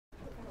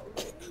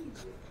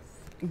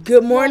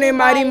Good morning,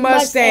 Mighty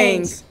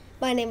Mustangs.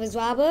 My name is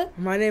Robert.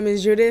 My name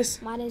is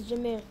Judas. My name is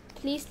Jameer.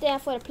 Please stand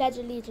for the Pledge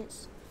of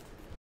Allegiance.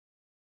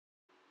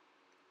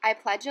 I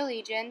pledge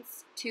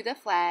allegiance to the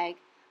flag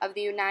of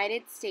the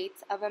United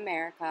States of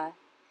America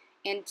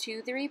and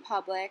to the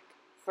republic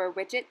for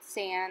which it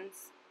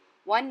stands,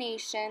 one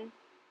nation,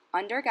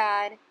 under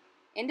God,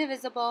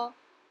 indivisible,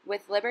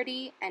 with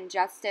liberty and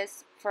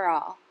justice for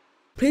all.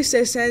 Please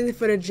stay standing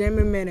for the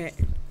Jammer Minute.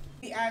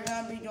 We are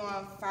going to be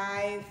doing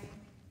 5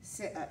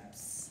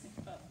 sit-ups.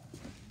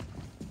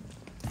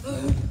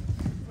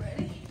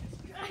 Ready?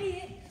 Try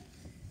it.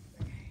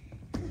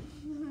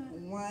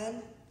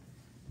 1,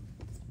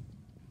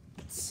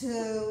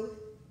 2,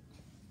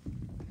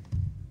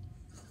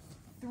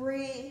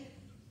 3,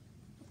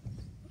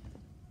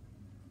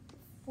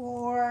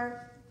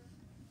 4,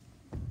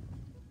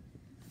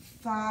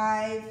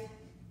 5,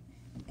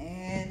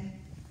 and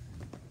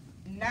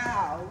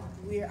now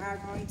we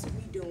are going to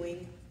be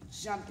doing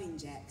jumping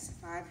jacks.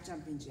 5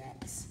 jumping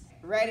jacks.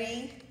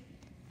 Ready?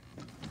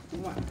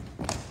 1,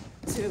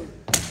 2,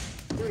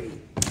 3,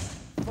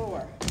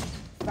 4,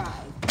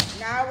 5.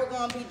 Now we're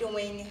going to be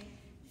doing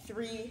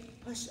 3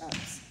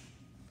 push-ups.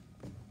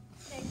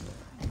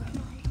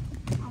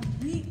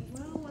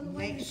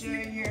 Make sure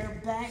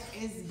your back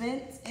is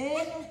bent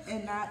in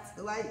and not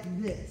like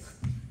this.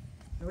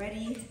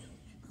 Ready?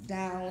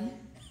 Down,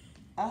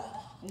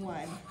 up,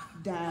 1,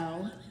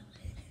 down,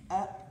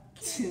 up,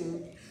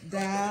 2,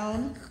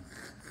 down,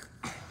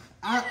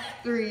 up,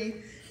 3,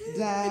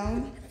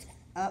 down,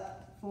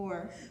 up,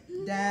 4,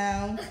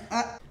 down,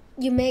 up.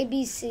 You may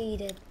be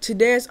seated.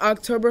 Today is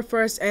October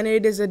 1st and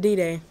it is a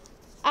D-Day.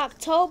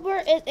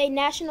 October is a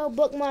National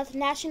Book Month,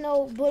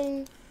 National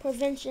Bullying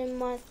Prevention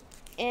Month,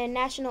 and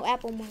National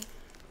Apple Month.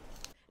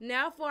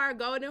 Now for our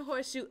Golden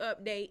Horseshoe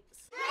updates.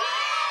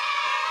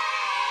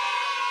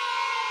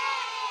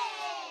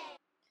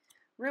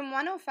 Room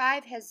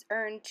 105 has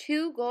earned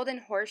 2 golden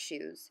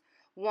horseshoes.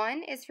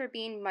 One is for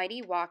being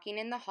mighty walking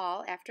in the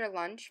hall after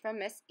lunch from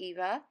Miss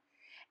Eva,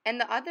 and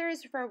the other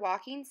is for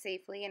walking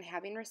safely and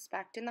having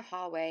respect in the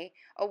hallway,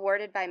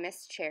 awarded by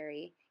Miss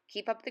Cherry.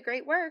 Keep up the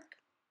great work.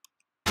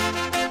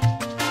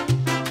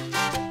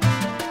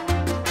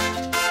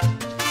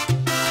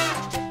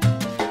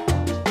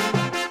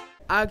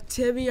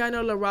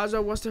 Octaviano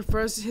Larazo was the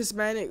first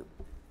Hispanic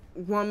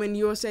woman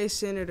USA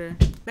Senator.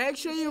 Make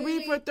sure you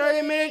read for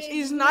 30 minutes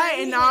each night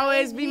and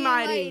always be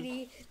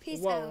mighty.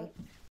 Peace Whoa. out.